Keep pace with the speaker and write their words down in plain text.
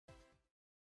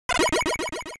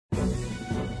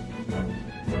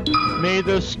May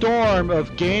the storm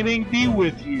of gaming be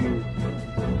with you.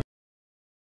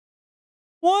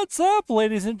 What's up,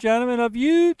 ladies and gentlemen of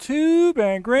YouTube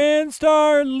and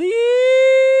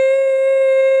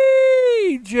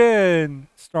GrandStarLegion?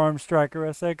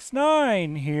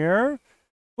 StormStrikerSX9 here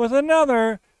with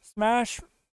another Smash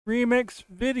Remix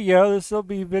video. This will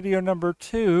be video number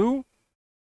 2.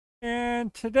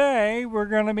 And today we're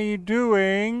going to be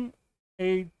doing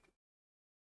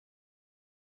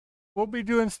we'll be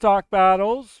doing stock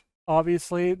battles.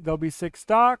 Obviously, there'll be 6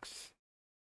 stocks.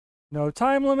 No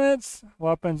time limits.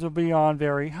 Weapons will be on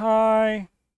very high.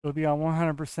 It'll be on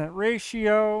 100%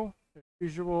 ratio, as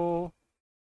usual.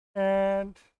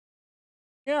 And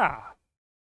yeah,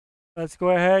 let's go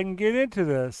ahead and get into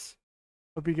this.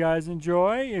 Hope you guys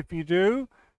enjoy. If you do,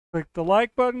 click the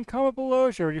like button, comment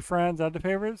below, share with your friends, add to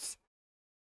favorites.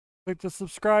 Click the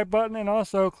subscribe button and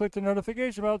also click the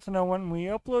notification bell to know when we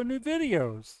upload new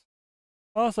videos.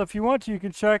 Also, if you want to, you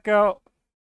can check out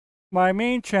my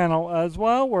main channel as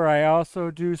well, where I also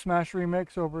do Smash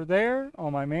Remix over there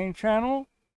on my main channel.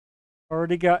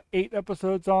 Already got 8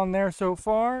 episodes on there so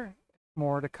far.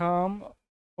 More to come,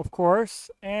 of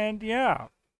course. And yeah,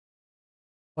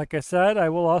 like I said, I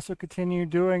will also continue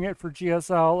doing it for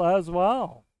GSL as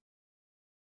well.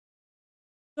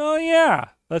 So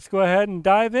yeah, let's go ahead and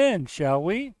dive in, shall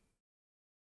we?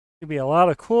 It'll be a lot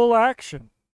of cool action.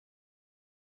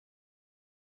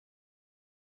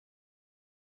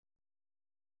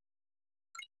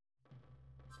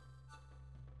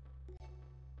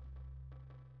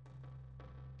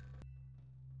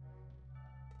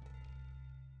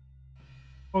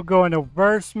 We'll go into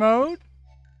burst mode.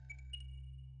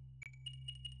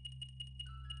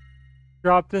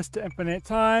 Drop this to infinite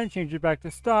time. Change it back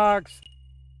to stocks.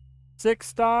 6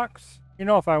 stocks. You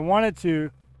know, if I wanted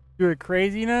to do a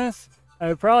craziness, I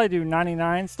would probably do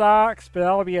 99 stocks, but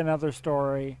that'll be another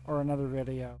story or another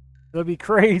video. It'll be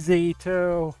crazy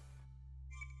too.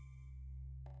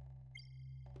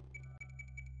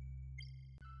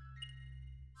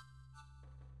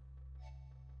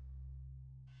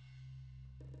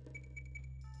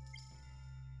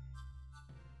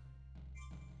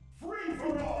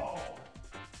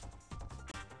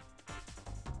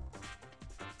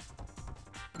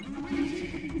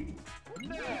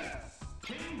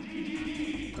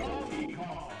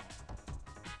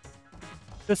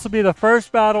 This will be the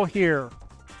first battle here.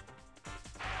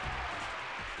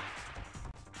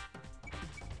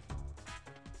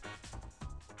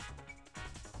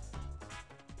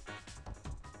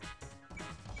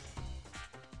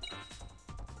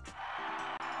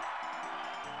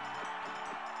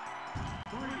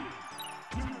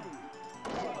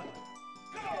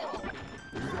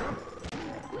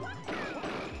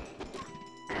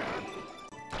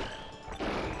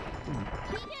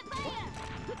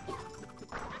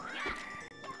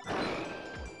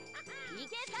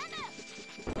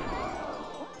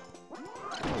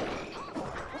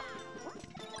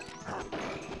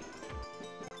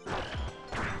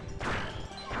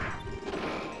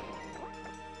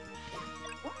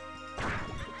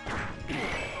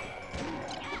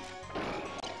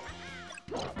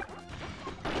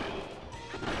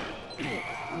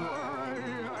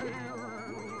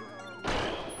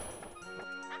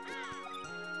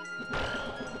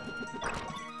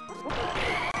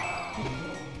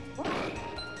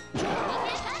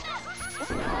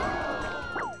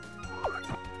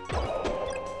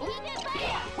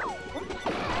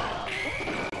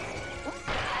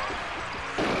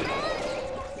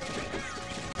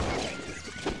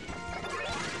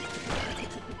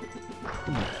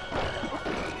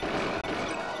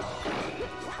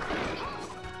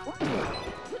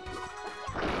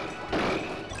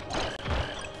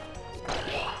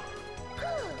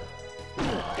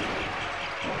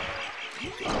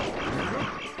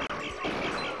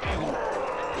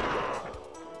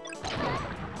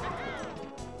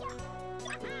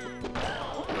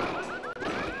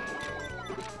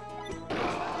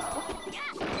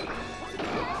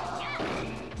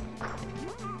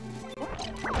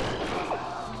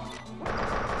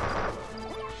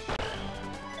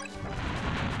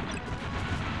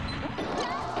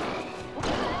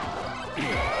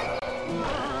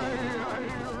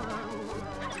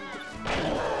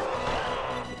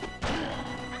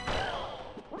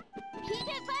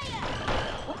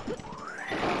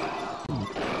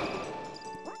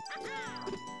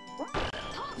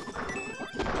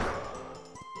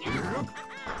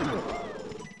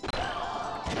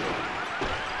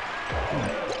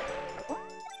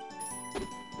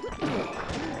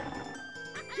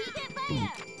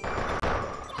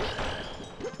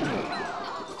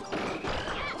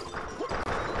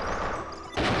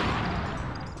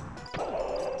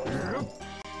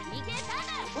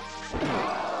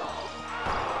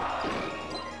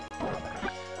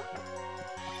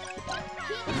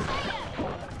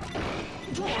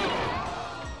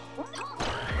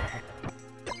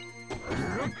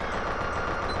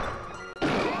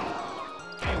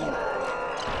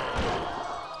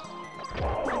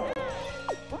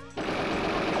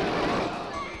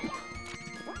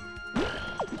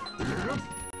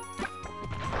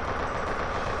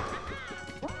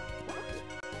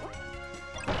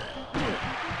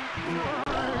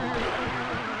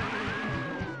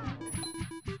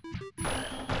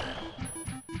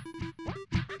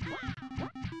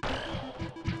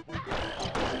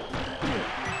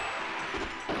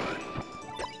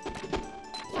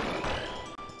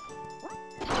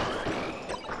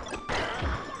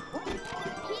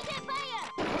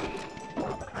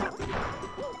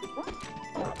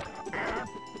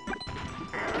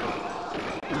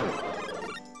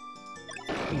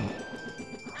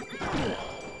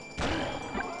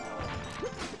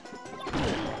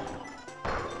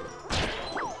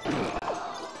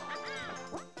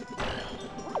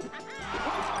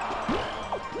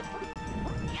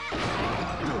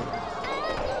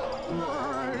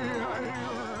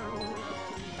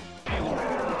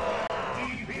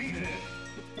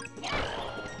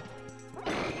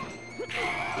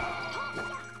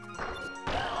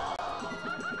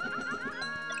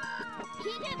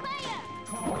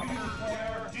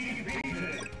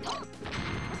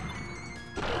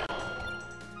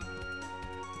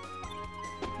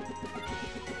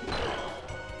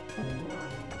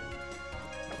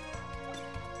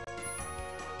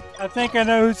 I think I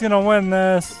know who's gonna win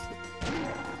this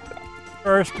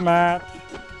first match.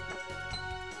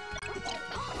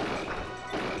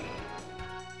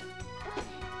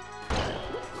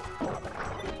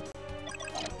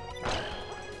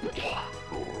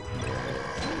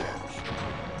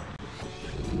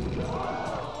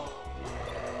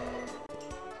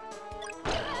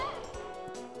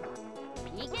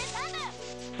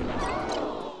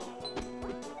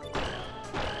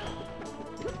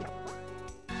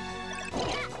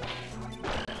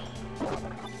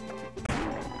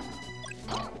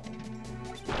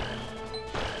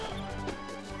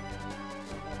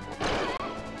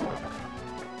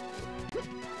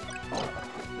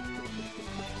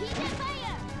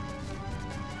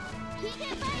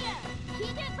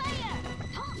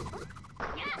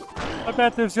 I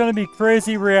bet there's gonna be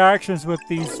crazy reactions with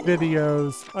these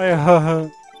videos.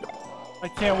 I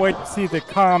can't wait to see the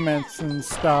comments and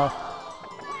stuff.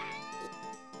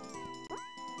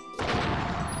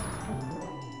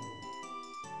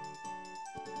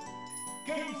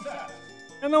 Game set.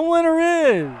 And the winner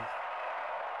is...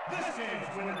 This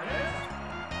game's winner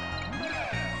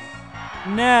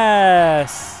is...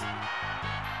 Ness.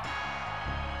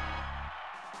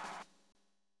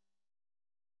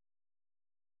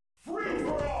 Free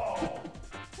for all.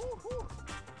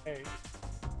 Hey.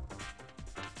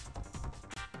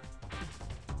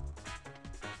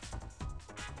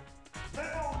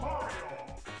 Metal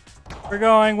Mario. We're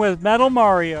going with Metal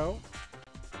Mario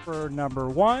for number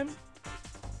 1.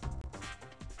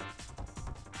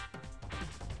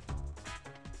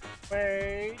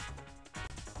 Wait.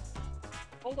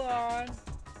 Hold on.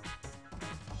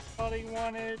 Thought he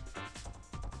wanted...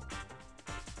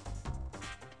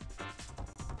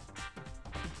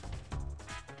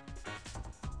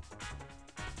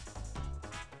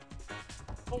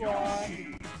 Hold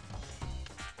on.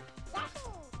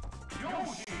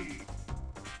 Yoshi.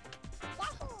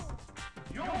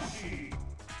 Yoshi.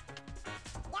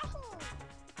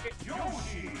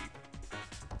 Yoshi.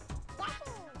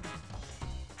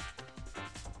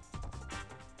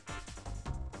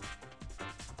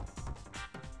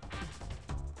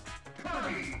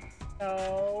 Kirby.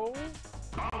 No.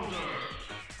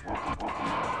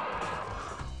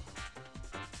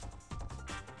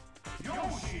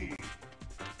 Yoshi.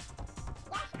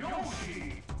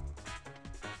 Yoshi.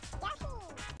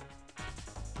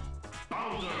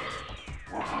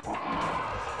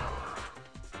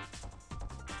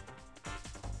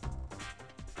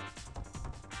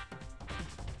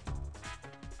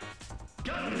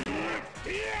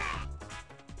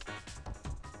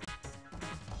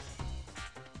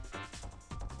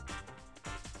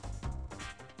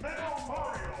 Metal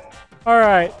Mario.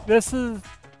 Alright, this has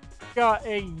got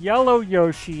a yellow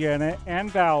Yoshi in it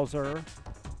and Bowser.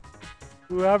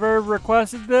 Whoever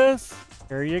requested this,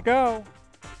 here you go.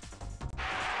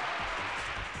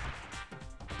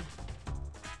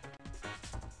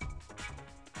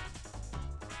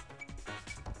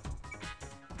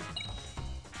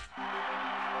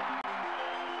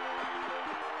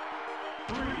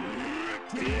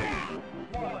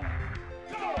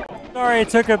 Sorry, it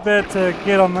took a bit to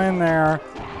get them in there.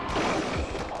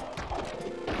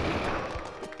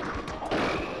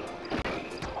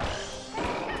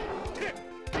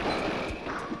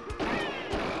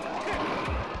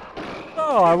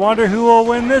 Oh, I wonder who will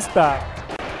win this back.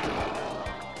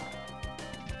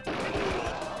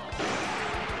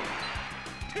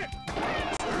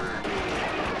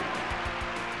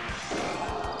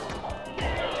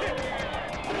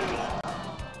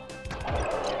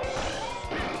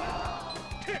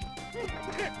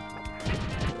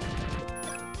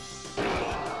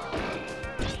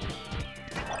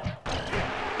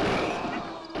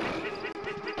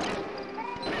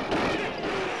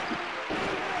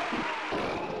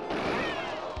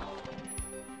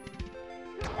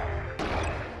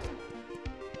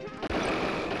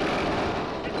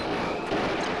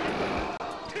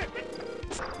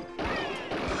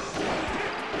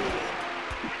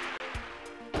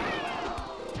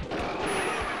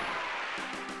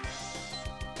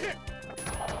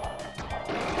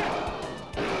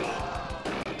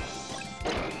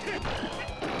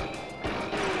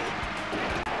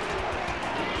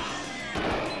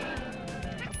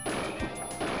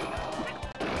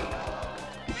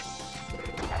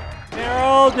 They're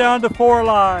all down to 4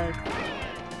 lives.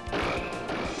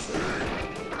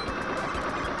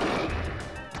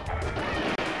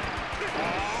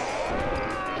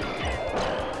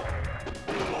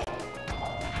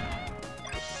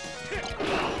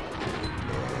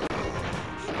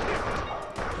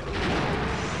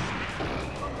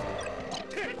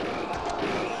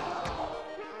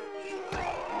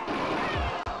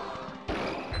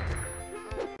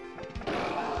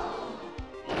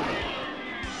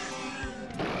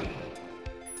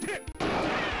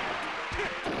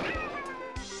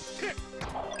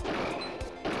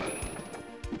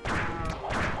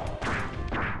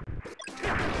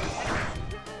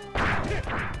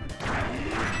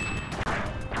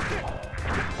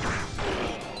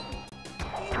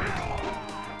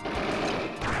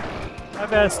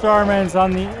 FS Starman's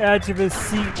on the edge of his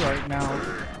seat right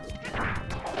now.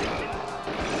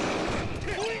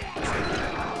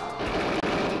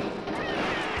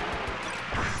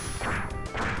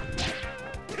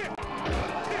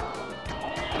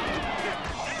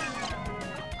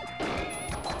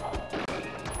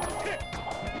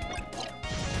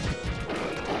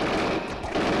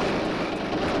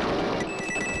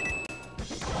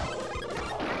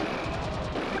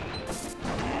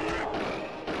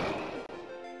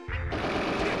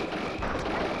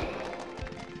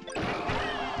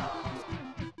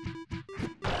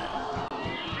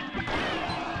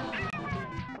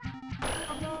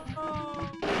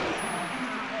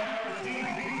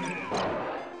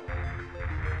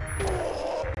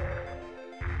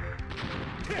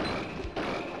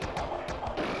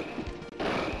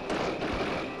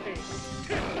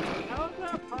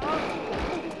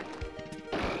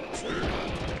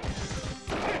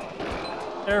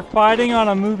 They're fighting on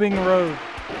a moving road.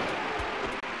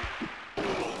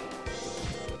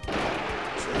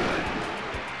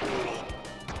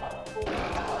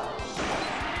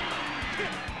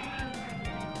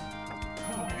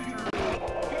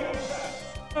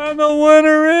 And the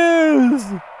winner is...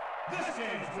 This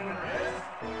game's winner is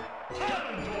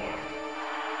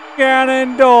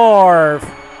Ganondorf.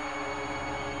 Ganondorf.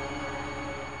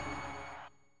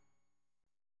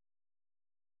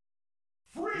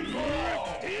 Free for all.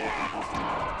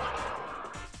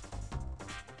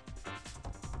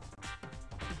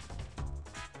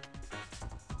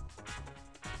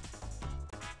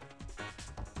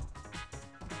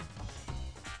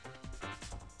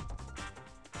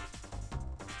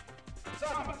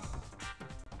 Summon.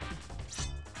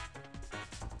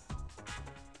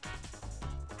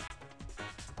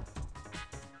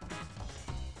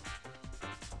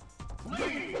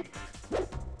 Lead.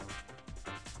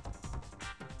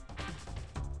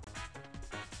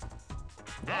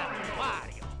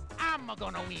 Wario, I'm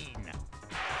gonna win.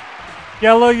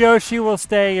 Yellow Yoshi will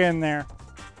stay in there.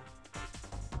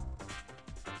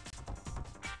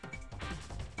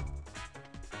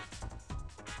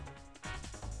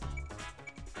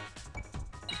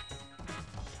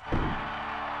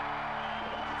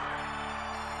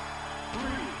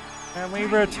 And we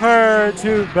return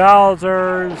to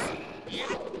Bowser's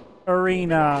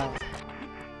Arena.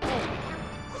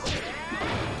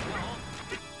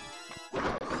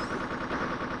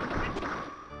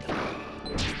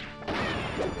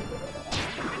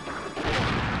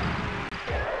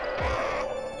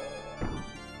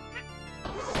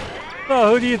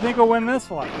 So, who do you think will win this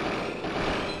one?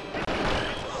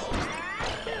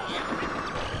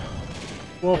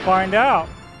 We'll find out.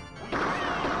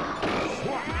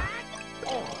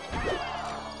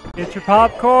 Get your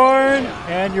popcorn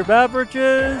and your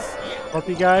beverages. Hope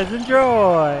you guys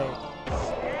enjoy.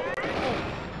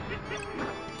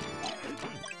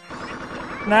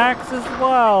 Snacks as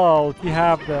well, if you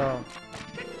have them.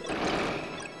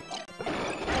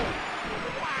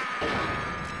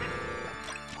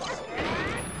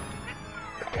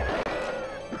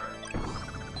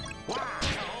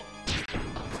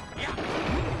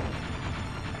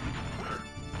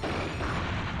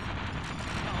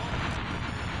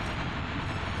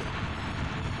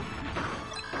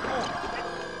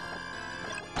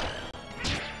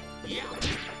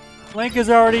 Link is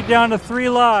already down to 3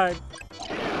 lives.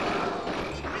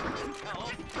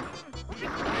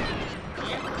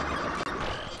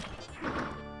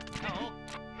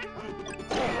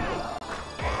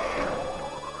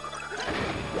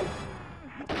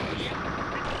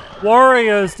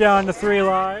 Wario's down to 3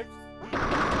 lives.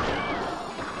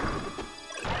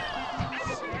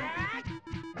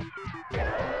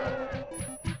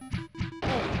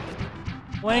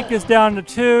 Link is down to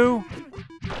 2.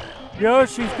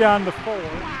 Yoshi's down to 4.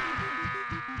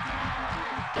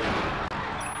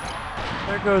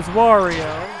 There goes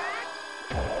Wario.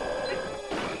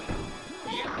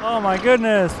 Oh my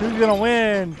goodness, who's gonna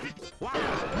win?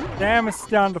 Samus is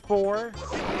down to 4.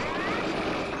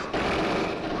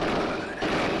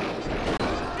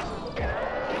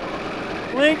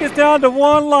 Link is down to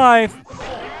 1 life.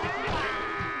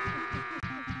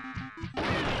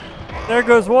 There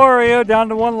goes Wario, down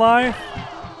to 1 life.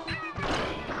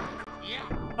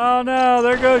 Oh no,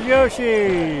 there goes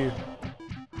Yoshi.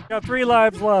 Got 3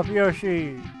 lives left,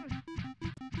 Yoshi.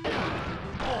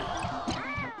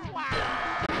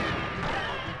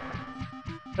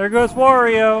 There goes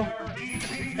Wario.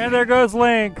 And there goes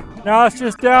Link. Now it's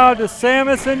just down to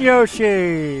Samus and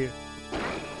Yoshi.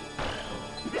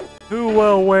 Who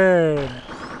will win?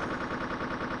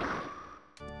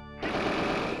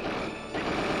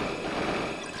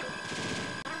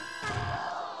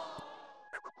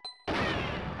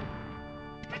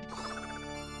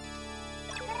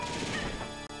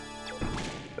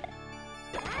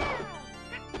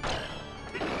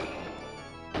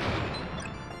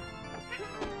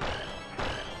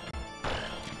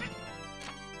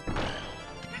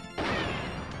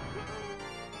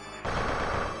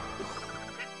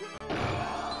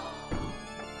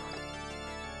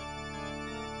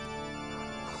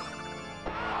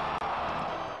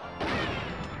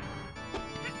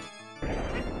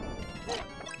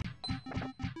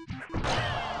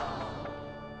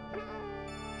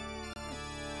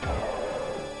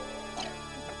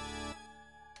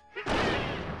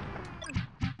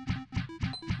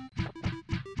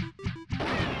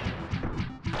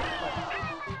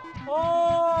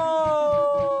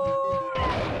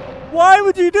 Why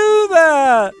would you do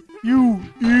that? You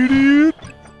idiot!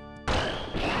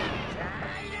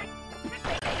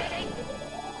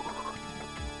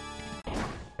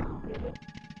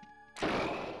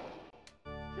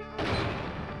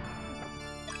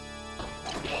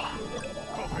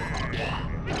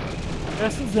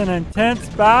 This is an intense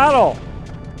battle.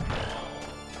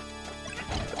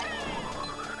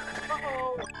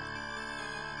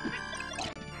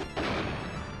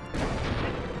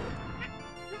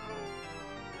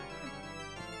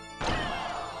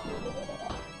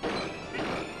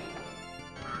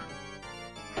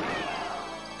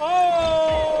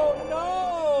 Oh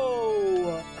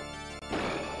no!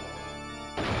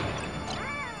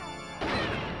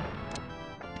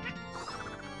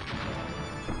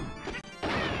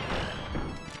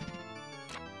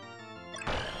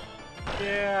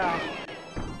 Yeah.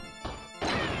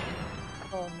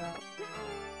 Oh no.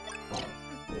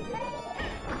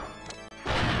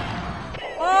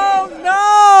 Oh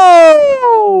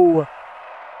no!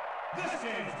 This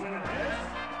game's winner is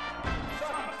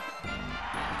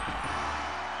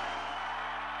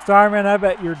Starman, I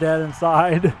bet you're dead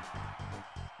inside.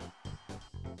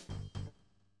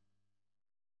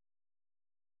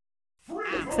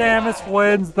 Samus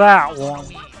wins that one.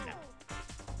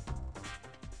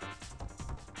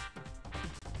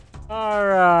 All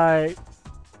right.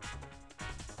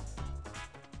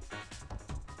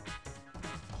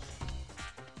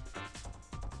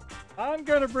 I'm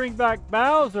gonna bring back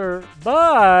Bowser,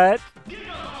 but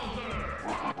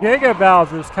Giga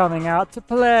Bowser's coming out to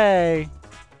play.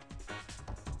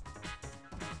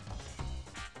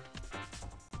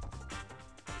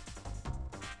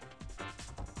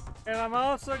 And I'm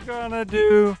also gonna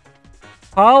do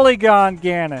Polygon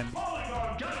Ganon.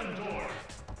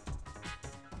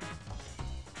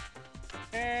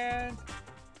 And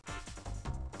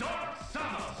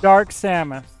Dark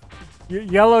Samus.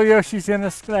 Yellow Yoshi's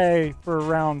gonna stay for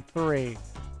round 3.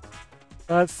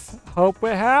 Let's hope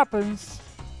it happens.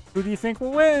 Who do you think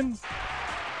will win?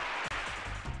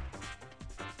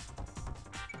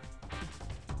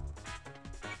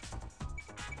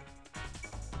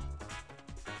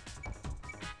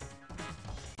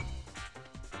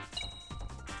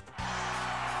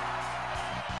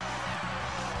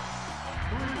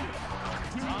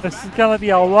 This is gonna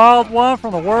be a wild one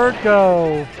from the word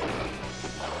go.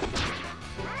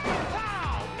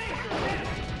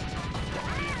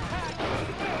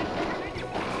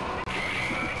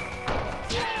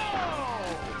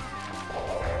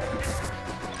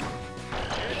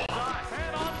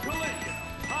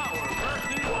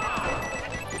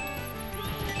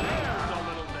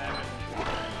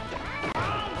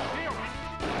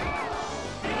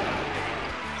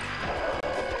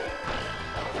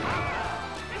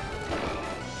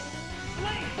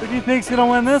 Who do you think's gonna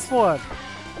win this one?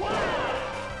 You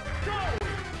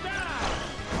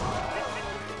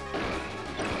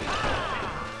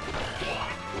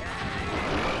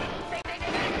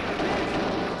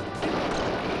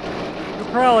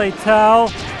can probably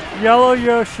tell Yellow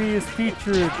Yoshi is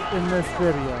featured in this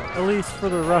video, at least for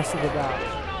the rest of the battle.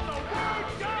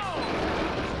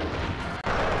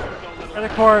 And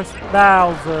of course,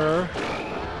 Bowser.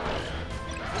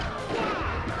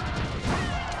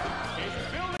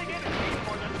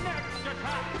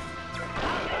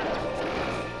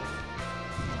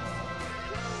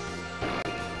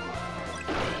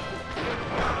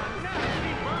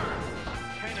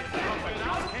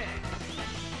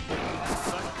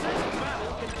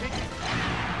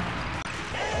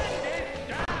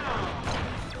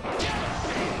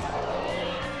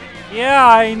 Yeah,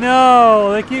 I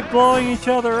know. They keep blowing each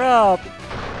other up.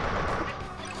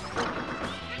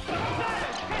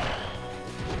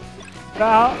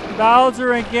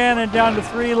 Bowser again and down to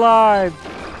 3 lives.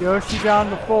 Yoshi down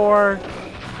to 4.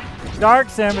 Dark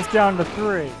Samus down to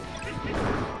 3.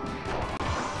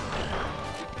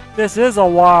 This is a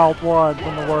wild one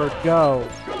from the word go.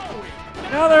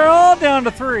 Now they're all down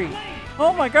to 3.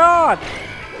 Oh my god!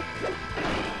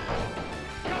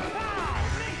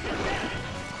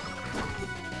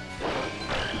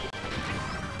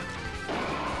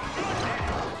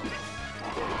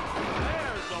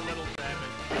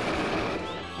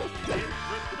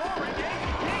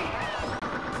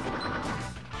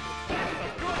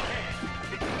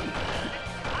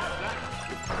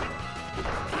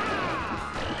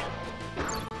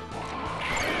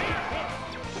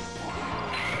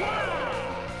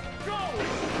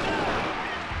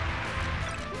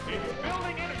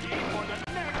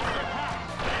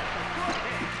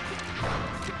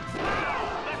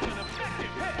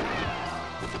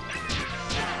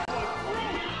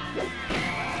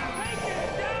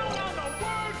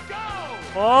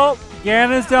 Oh,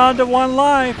 Ganon's down to 1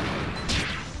 life.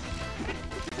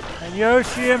 And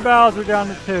Yoshi and Bowser down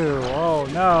to 2. Oh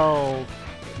no.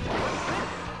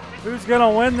 Who's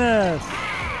gonna win this?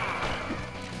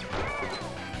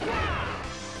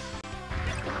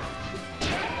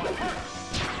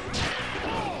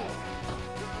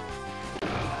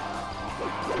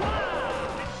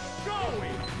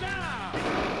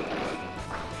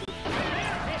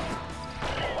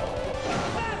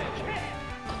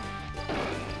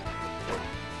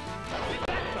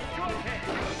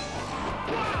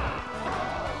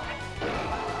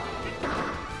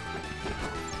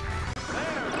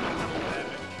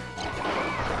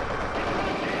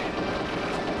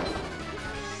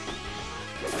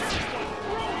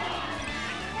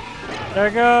 There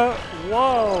you go.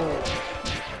 Whoa.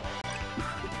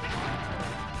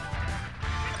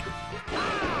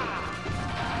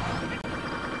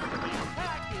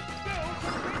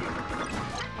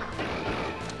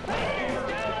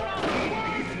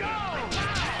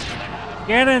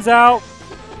 Ganon's out.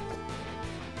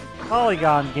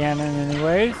 Polygon Ganon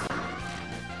anyways.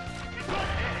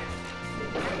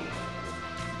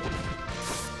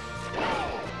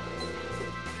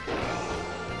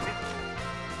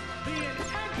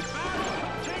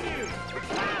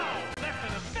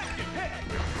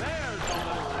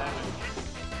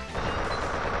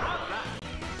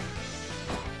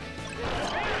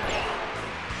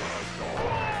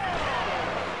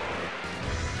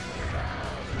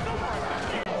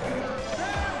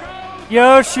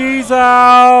 Yoshi's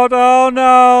out! Oh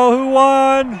no! Who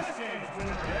won?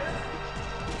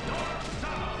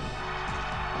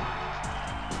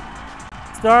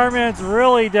 Starman's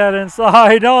really dead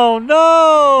inside. Oh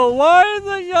no! Why is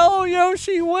the yellow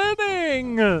Yoshi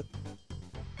winning?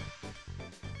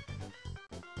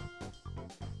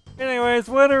 Anyways,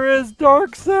 winner is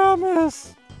Dark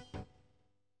Samus.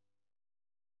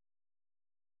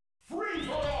 Free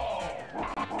for all.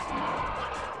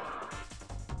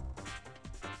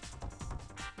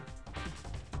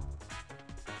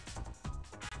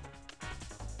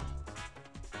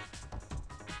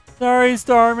 Sorry,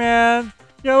 Starman.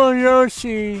 Yellow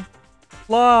Yoshi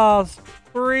lost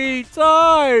 3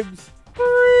 times.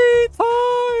 3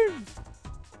 times.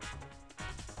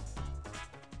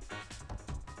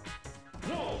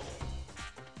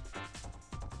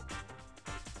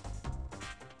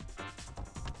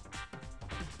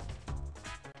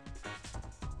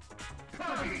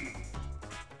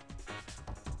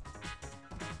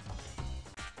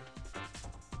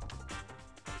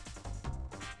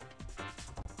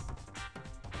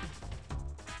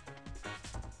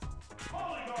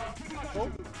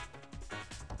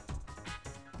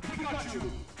 Pikachu.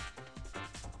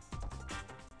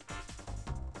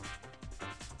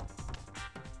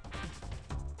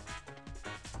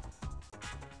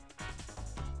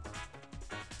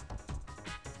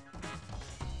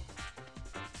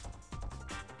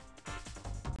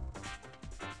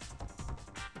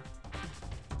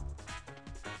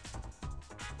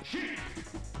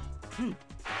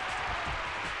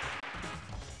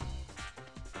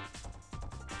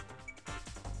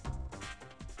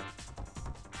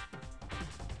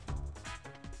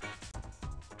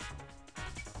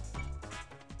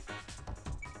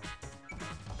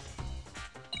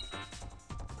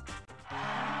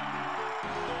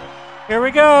 Here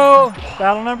we go.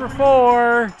 Battle number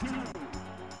 4.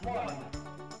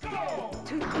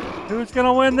 Who's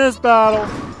gonna win this battle?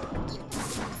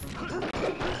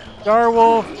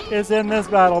 Darwolf is in this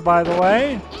battle, by the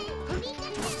way.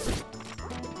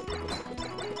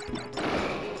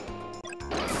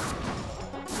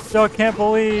 Still can't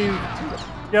believe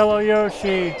Yellow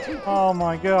Yoshi. Oh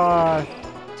my gosh.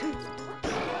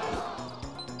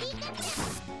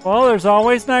 Well, there's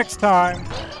always next time.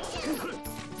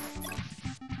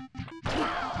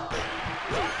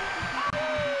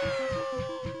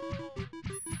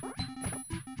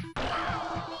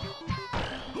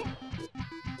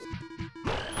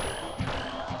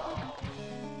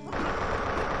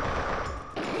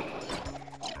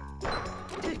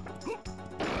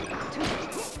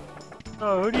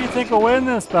 So, who do you think will win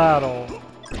this battle?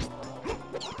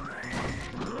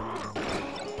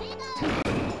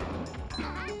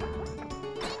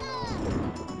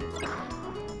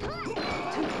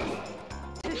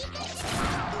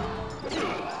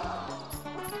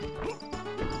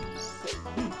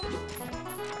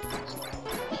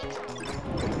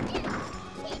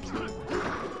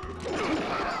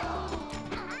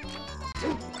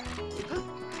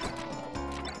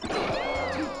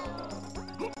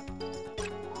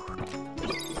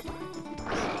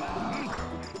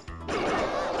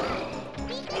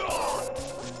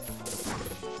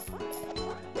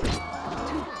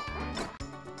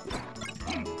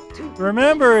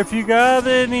 Remember, if you got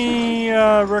any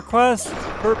requests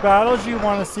for battles you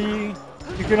want to see,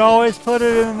 you can always put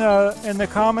it in the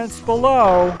comments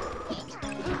below.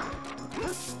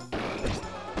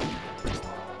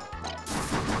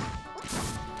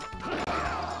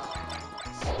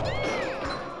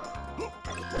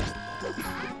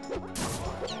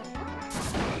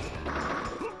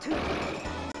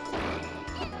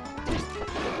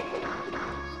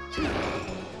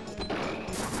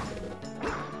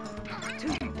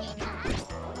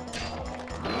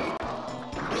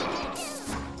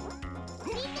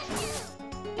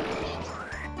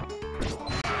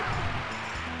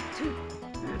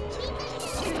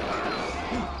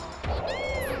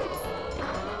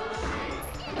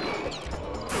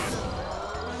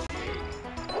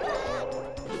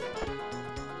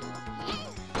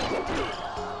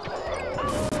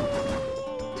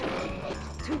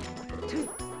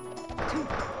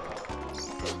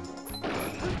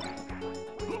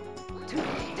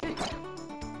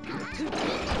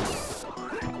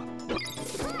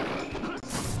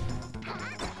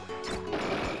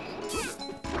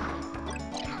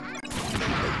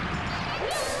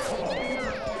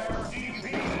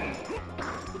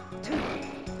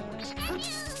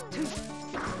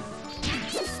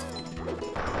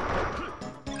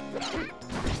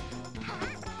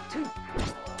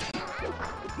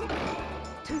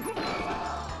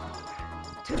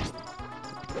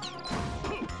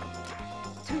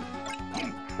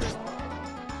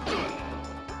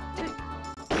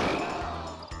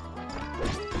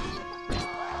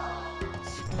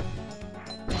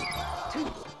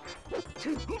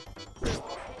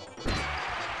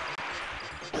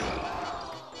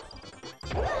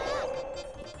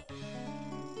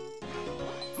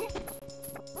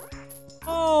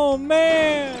 Oh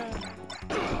man!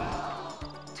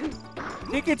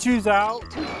 Pikachu's out.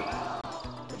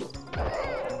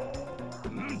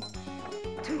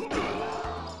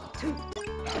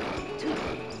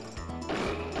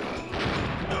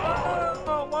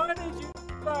 Oh, why did you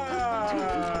stop?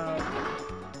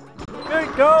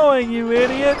 Get going, you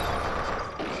idiot!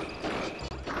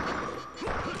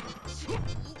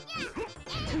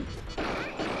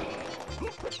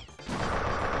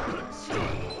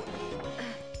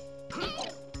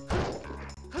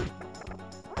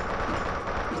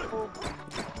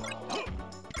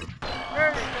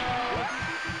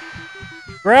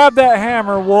 Grab that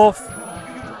hammer, Wolf.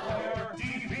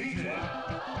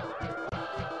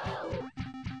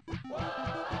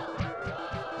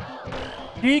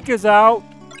 Peak is out.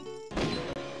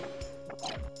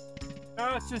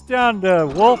 Now it's just down to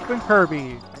Wolf and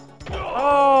Kirby.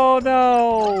 Oh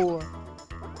no!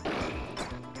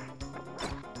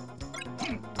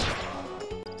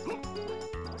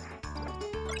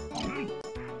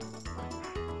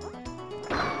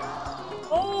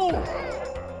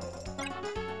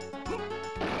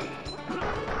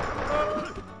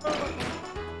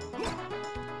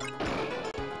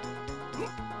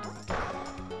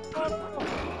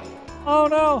 Oh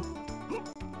no!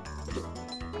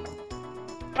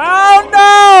 Oh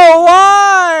no!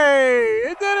 Why?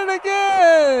 It did it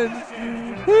again!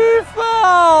 He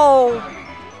fell!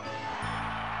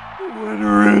 The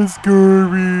winner is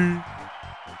Kirby!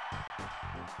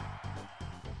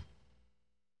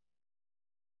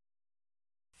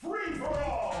 Free for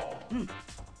all!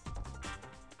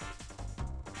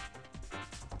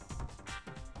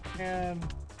 And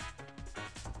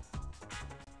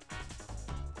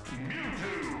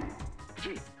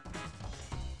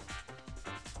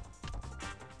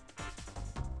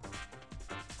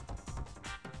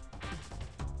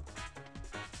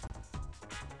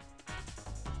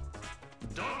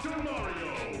Dr.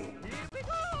 Mario! Here we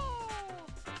go!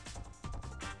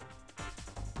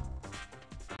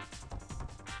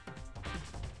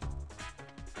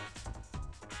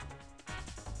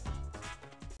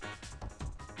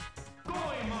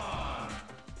 Goemon!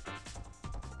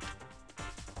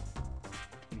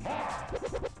 Mark!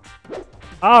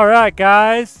 alright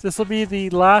guys, this will be the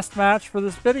last match for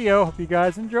this video. Hope you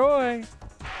guys enjoy.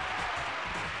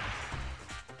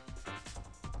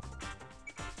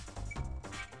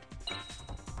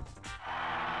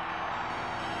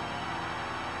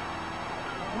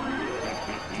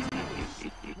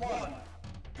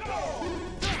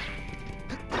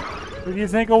 Who do you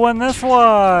think will win this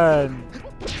one?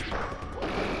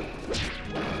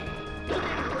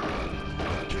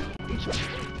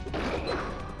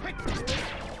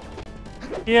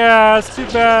 Yeah, it's too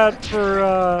bad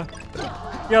for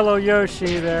Yellow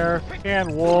Yoshi there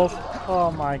and Wolf.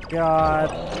 Oh my god.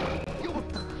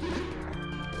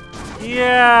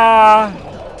 Yeah.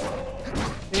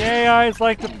 The AIs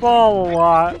like to fall a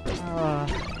lot.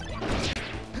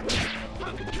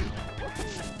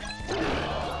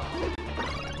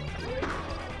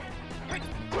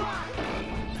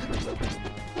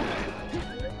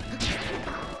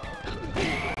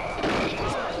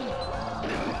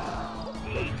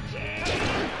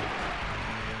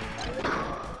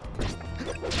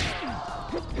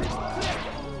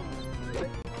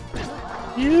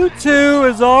 Mewtwo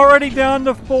is already down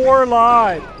to 4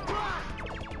 lives.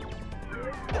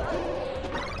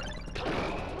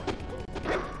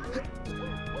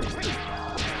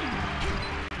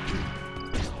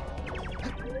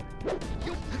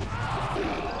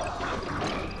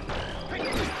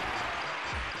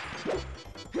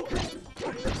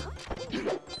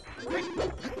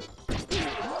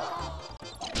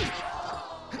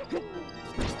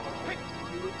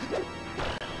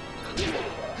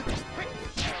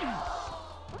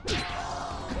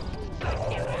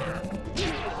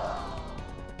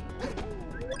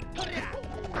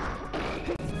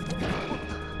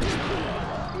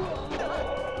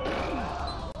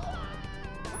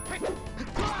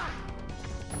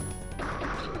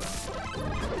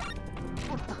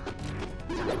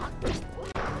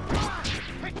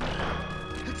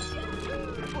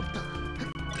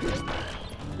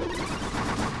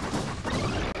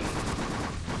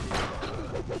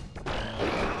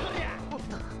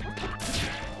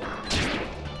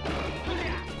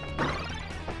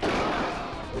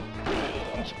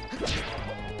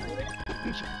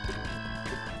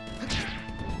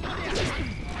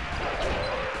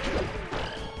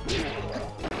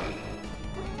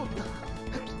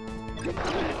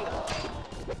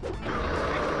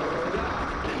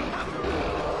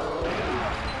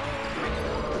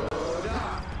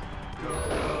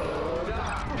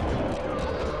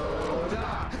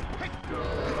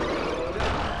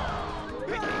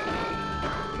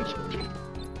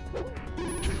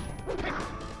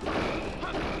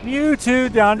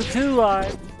 Mewtwo down to 2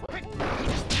 lives.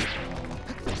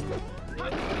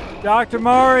 Dr.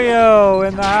 Mario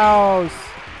in the house.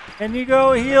 Can you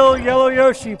go heal Yellow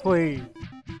Yoshi, please?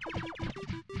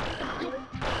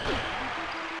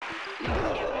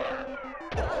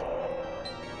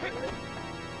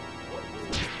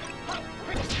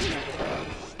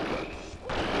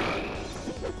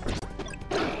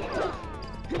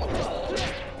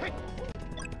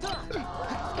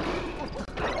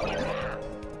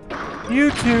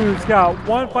 Mewtwo's got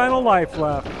 1 final life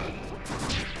left.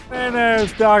 And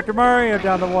there's Dr. Mario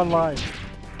down to 1 life.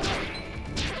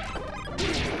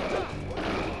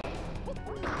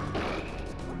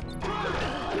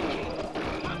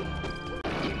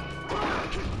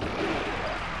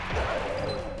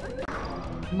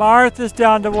 Martha's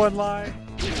down to 1 life.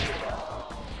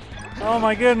 Oh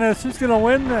my goodness, who's gonna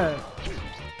win this?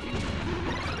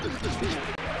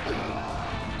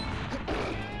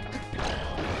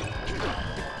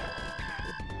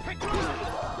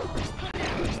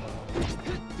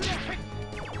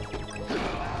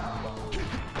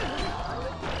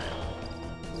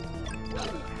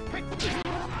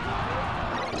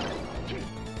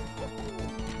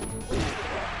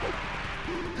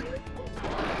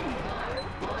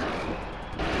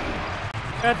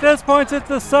 At this point, it's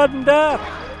a sudden death.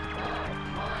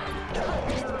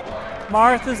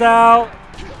 Martha's out.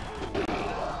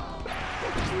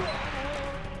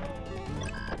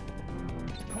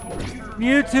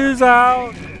 Mewtwo's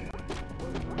out.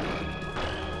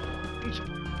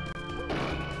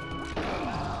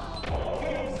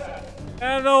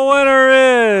 And the winner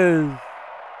is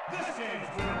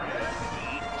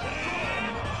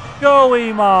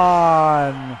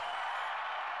Goemon.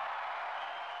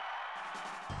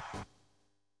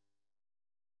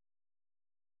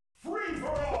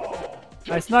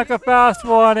 I snuck a fast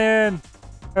one in.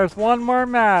 There's 1 more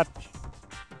match.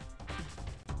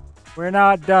 We're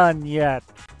not done yet.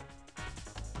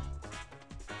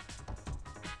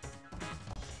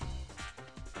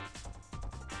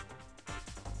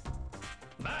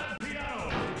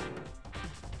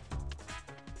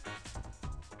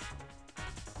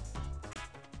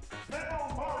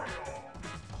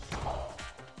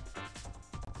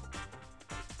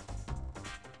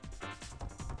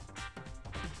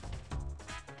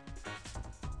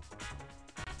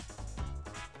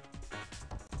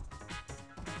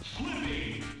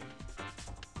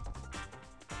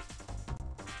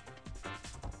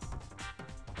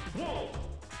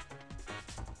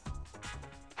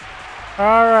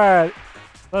 Alright,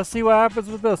 let's see what happens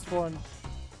with this one.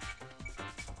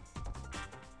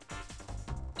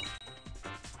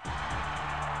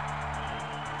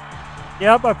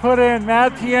 Yep, I put in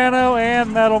Mad Piano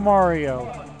and Metal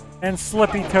Mario. And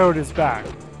Slippy Toad is back.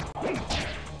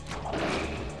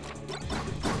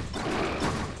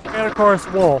 And of course,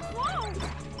 Wolf.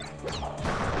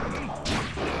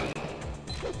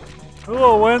 Who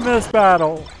will win this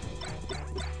battle?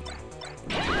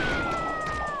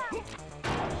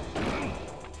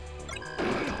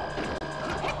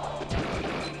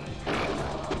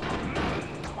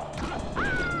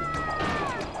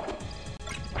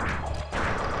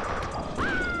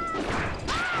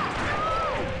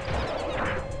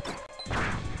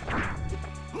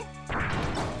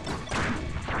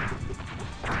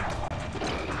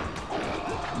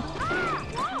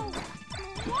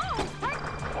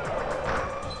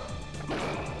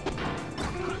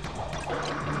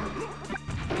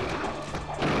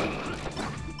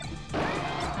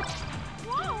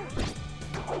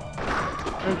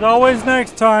 There's always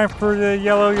next time for the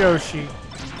yellow Yoshi.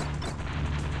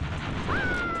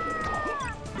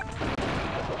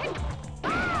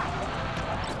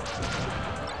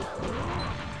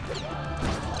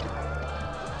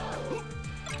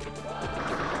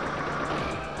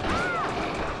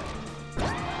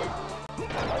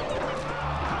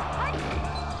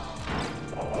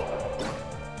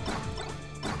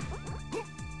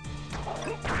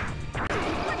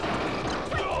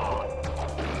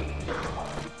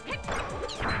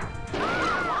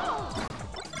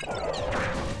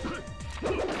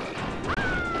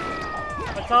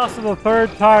 It's also the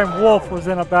third time Wolf was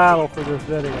in a battle for this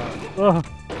video. Ugh.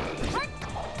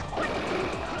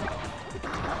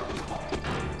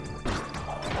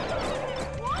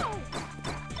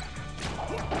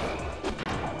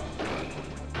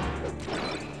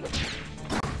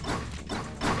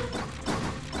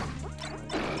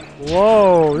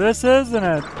 Whoa, this isn't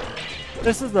it.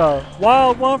 This is a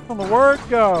wild one from the word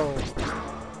go.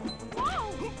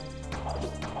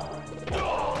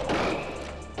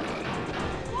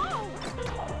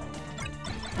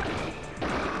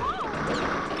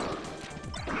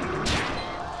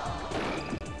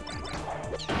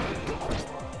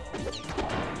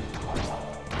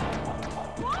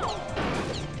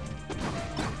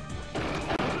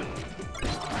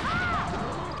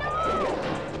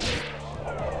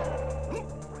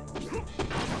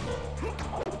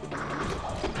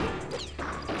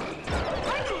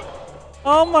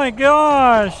 Oh my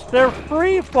gosh, they're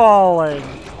free falling.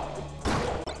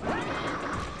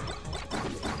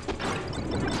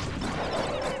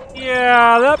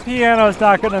 Yeah, that piano's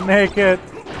not gonna make it.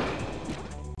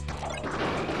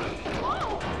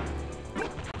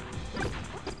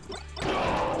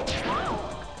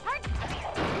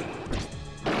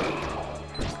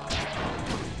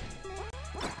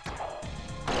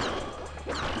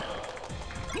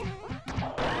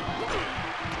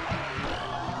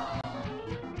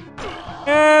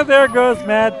 And there goes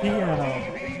Mad Piano.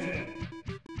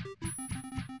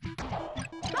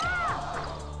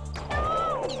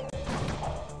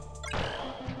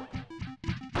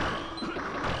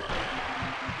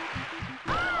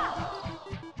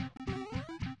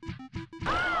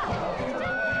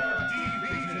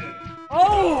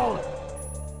 Oh!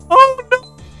 Oh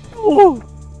no!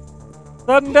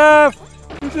 Sudden death!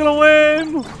 Who's gonna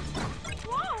win?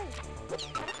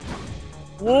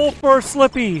 Wolf or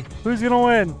Slippy? Who's gonna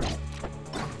win?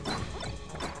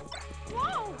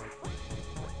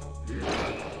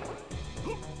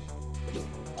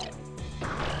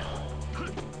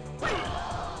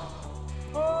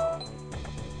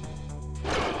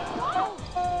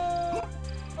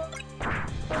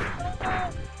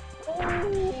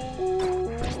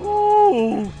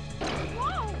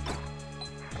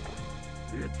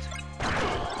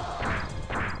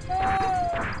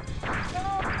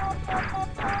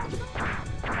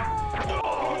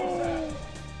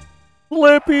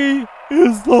 Slippy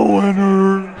is the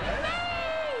winner.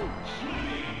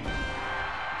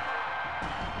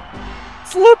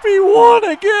 Slippy won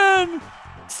again.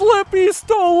 Slippy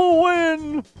stole a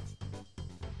win.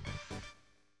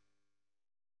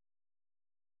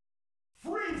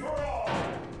 Free for all.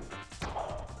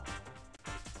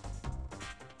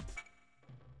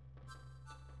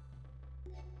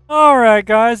 Alright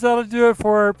guys, that'll do it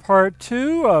for part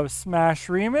 2 of Smash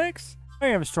Remix. I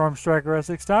am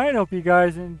StormStrikerSX9. Hope you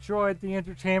guys enjoyed the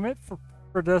entertainment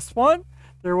for this one.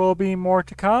 There will be more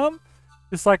to come.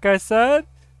 Just like I said,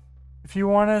 if you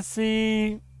want to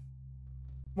see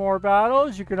more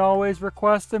battles, you can always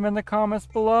request them in the comments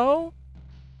below.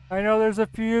 I know there's a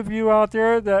few of you out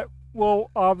there that will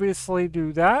obviously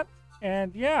do that.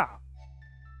 And yeah.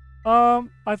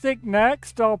 I think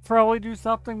next I'll probably do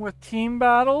something with team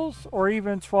battles or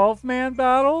even 12-man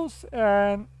battles,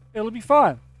 and it'll be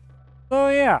fun. So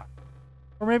yeah,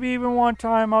 or maybe even one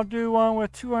time I'll do one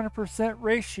with 200%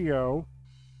 ratio,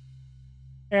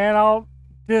 and I'll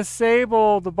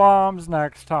disable the bombs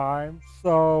next time,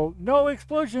 so no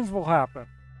explosions will happen.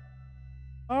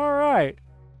 Alright,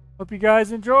 hope you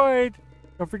guys enjoyed.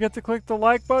 Don't forget to click the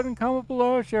like button, comment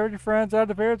below, share with your friends, add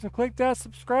the favorites, and click that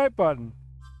subscribe button.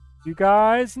 See you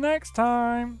guys next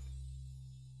time.